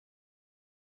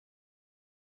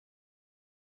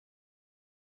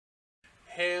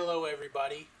Hello,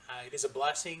 everybody. It is a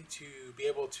blessing to be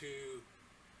able to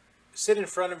sit in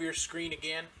front of your screen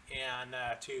again and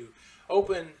to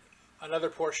open another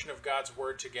portion of God's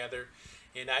Word together.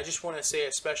 And I just want to say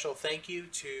a special thank you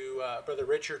to Brother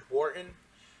Richard Wharton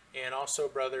and also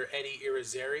Brother Eddie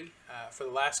Irizarry for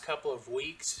the last couple of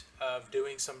weeks of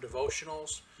doing some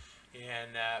devotionals,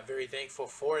 and very thankful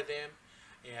for them.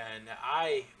 And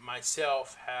I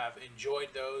myself have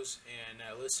enjoyed those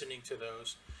and listening to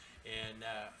those. And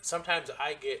sometimes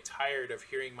I get tired of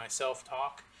hearing myself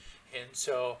talk. And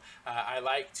so I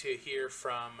like to hear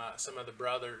from some of the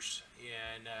brothers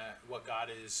and what God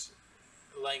is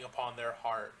laying upon their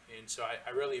heart. And so I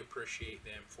really appreciate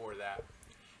them for that.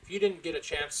 If you didn't get a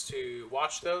chance to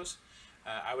watch those,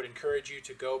 I would encourage you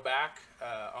to go back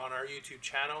on our YouTube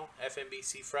channel,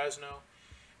 FMBC Fresno,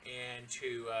 and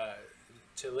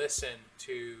to listen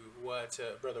to what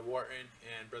Brother Wharton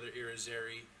and Brother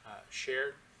Irizarry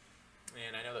shared.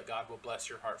 And I know that God will bless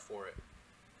your heart for it.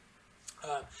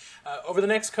 Over the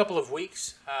next couple of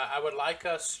weeks, I would like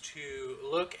us to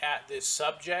look at this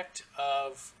subject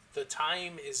of the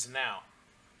time is now.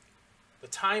 The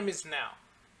time is now.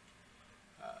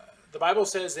 The Bible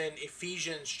says in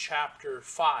Ephesians chapter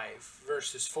 5,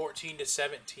 verses 14 to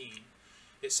 17,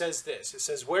 it says this. It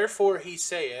says, "Wherefore he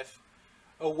saith,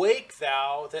 Awake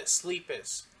thou that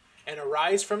sleepest, and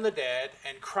arise from the dead,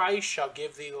 and Christ shall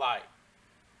give thee light.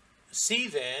 See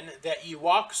then that ye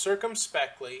walk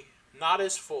circumspectly, not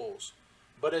as fools,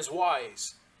 but as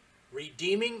wise,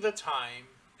 redeeming the time,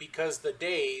 because the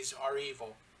days are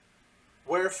evil.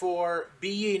 Wherefore be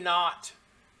ye not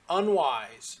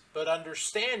unwise, but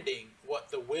understanding what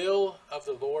the will of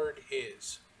the Lord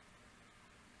is."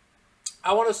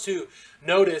 I want us to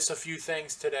notice a few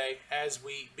things today as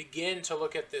we begin to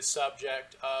look at this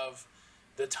subject of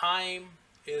the time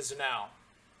is now.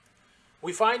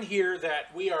 We find here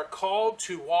that we are called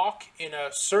to walk in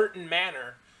a certain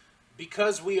manner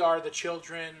because we are the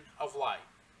children of light.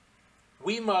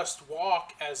 We must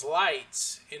walk as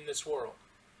lights in this world.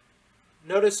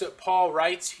 Notice that Paul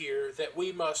writes here that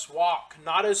we must walk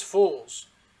not as fools,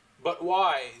 but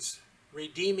wise,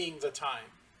 redeeming the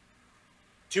time.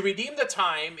 To redeem the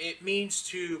time, it means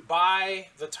to buy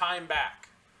the time back.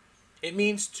 It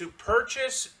means to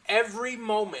purchase every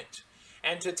moment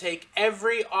and to take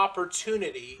every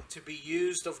opportunity to be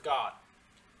used of God.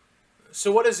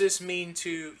 So what does this mean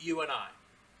to you and I?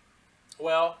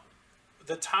 Well,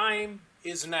 the time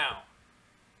is now.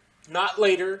 Not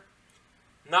later,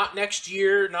 not next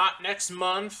year, not next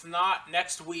month, not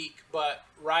next week, but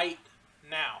right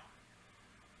now.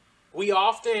 We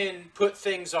often put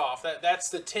things off. That's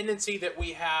the tendency that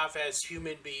we have as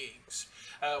human beings.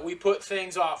 We put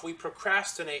things off. We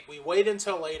procrastinate. We wait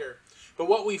until later. But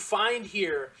what we find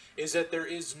here is that there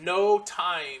is no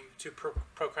time to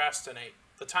procrastinate.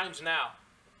 The time's now.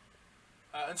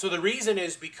 And so the reason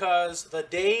is because the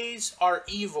days are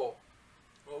evil.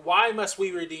 Why must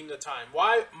we redeem the time?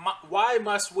 Why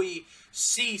must we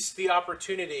cease the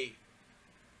opportunity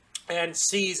and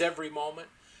seize every moment?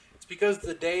 It's because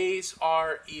the days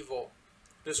are evil.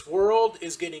 This world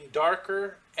is getting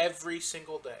darker every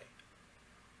single day.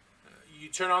 You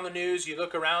turn on the news, you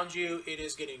look around you, it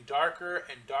is getting darker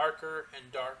and darker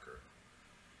and darker.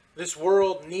 This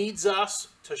world needs us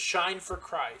to shine for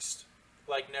Christ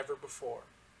like never before.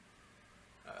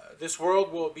 This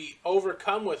world will be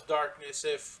overcome with darkness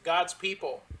if God's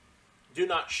people do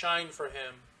not shine for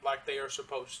Him like they are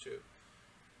supposed to.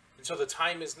 And so the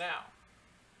time is now.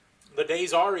 The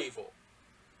days are evil,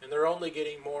 and they're only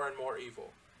getting more and more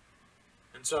evil.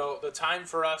 And so the time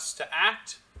for us to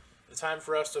act, the time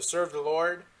for us to serve the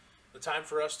Lord, the time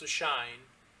for us to shine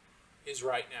is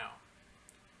right now.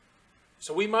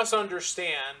 So we must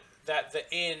understand that the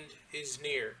end is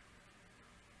near.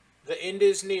 The end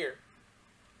is near.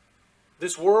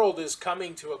 This world is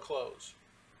coming to a close.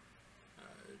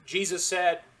 Jesus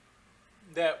said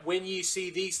that when ye see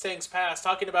these things pass,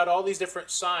 talking about all these different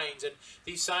signs, and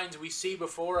these signs we see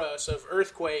before us of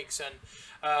earthquakes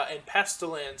and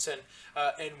pestilence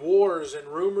and wars and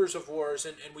rumors of wars,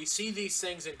 and we see these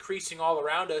things increasing all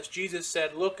around us. Jesus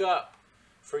said, "Look up,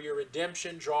 for your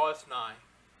redemption draweth nigh."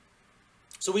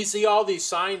 So we see all these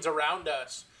signs around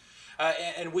us,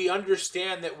 and we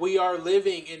understand that we are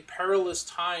living in perilous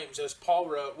times, as Paul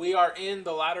wrote. We are in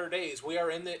the latter days. We are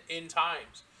in the end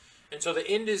times. And so the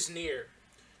end is near.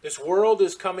 This world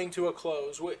is coming to a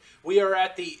close. We are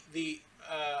at the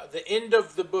end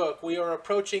of the book. We are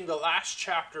approaching the last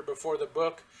chapter before the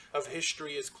book of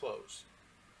history is closed.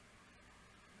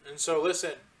 And so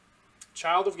listen,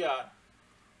 child of God,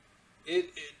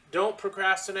 don't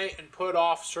procrastinate and put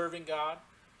off serving God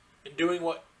and doing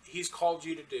what He's called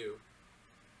you to do.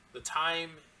 The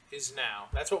time is now.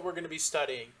 That's what we're going to be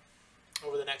studying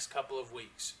over the next couple of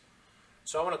weeks.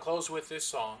 So I want to close with this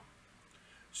song.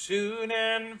 Soon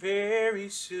and very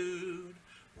soon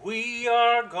we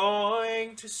are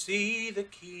going to see the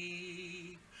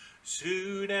King.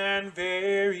 Soon and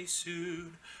very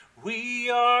soon we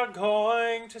are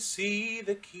going to see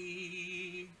the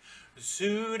King.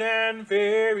 Soon and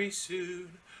very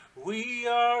soon we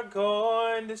are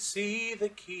going to see the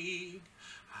King.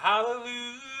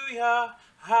 Hallelujah,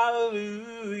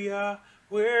 hallelujah,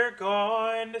 we're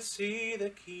going to see the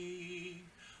King.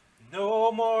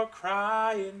 No more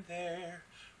crying there,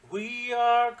 we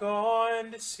are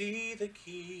going to see the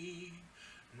King.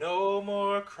 No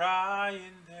more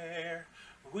crying there,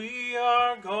 we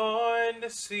are going to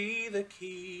see the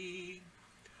King.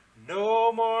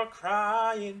 No more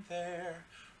crying there,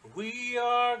 we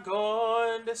are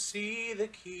going to see the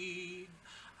King.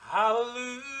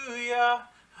 Hallelujah,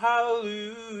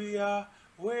 hallelujah,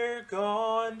 we're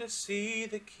going to see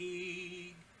the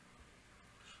King.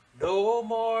 No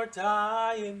more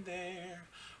dying there,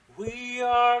 we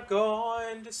are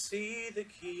going to see the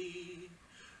King.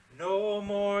 No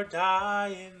more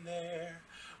dying there,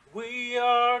 we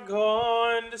are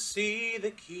going to see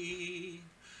the King.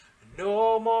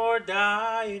 No more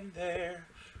dying there,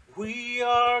 we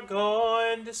are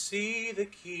going to see the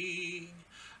King.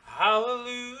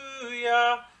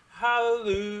 Hallelujah,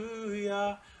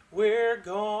 hallelujah, we're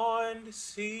going to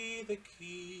see the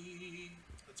King.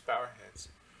 Let's bow our heads.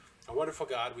 Our wonderful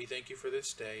God, we thank you for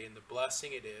this day and the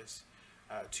blessing it is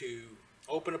to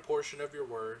open a portion of your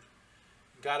word.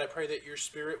 God, I pray that your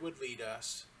Spirit would lead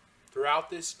us throughout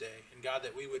this day, and God,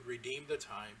 that we would redeem the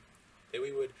time, that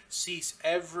we would seize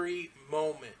every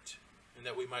moment, and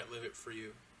that we might live it for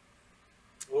you.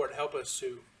 Lord, help us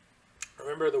to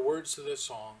remember the words to this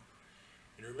song,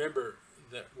 and remember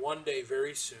that one day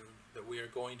very soon that we are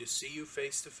going to see you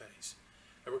face to face,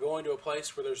 that we're going to a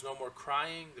place where there's no more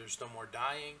crying, there's no more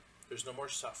dying, there's no more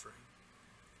suffering.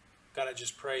 God, I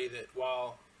just pray that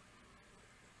while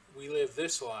we live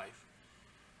this life,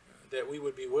 that we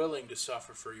would be willing to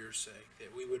suffer for your sake,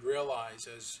 that we would realize,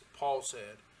 as Paul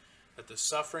said, that the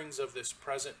sufferings of this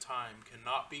present time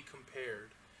cannot be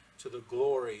compared to the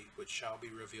glory which shall be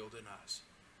revealed in us.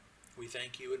 We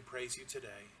thank you and praise you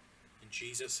today. In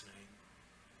Jesus'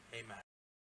 name, amen.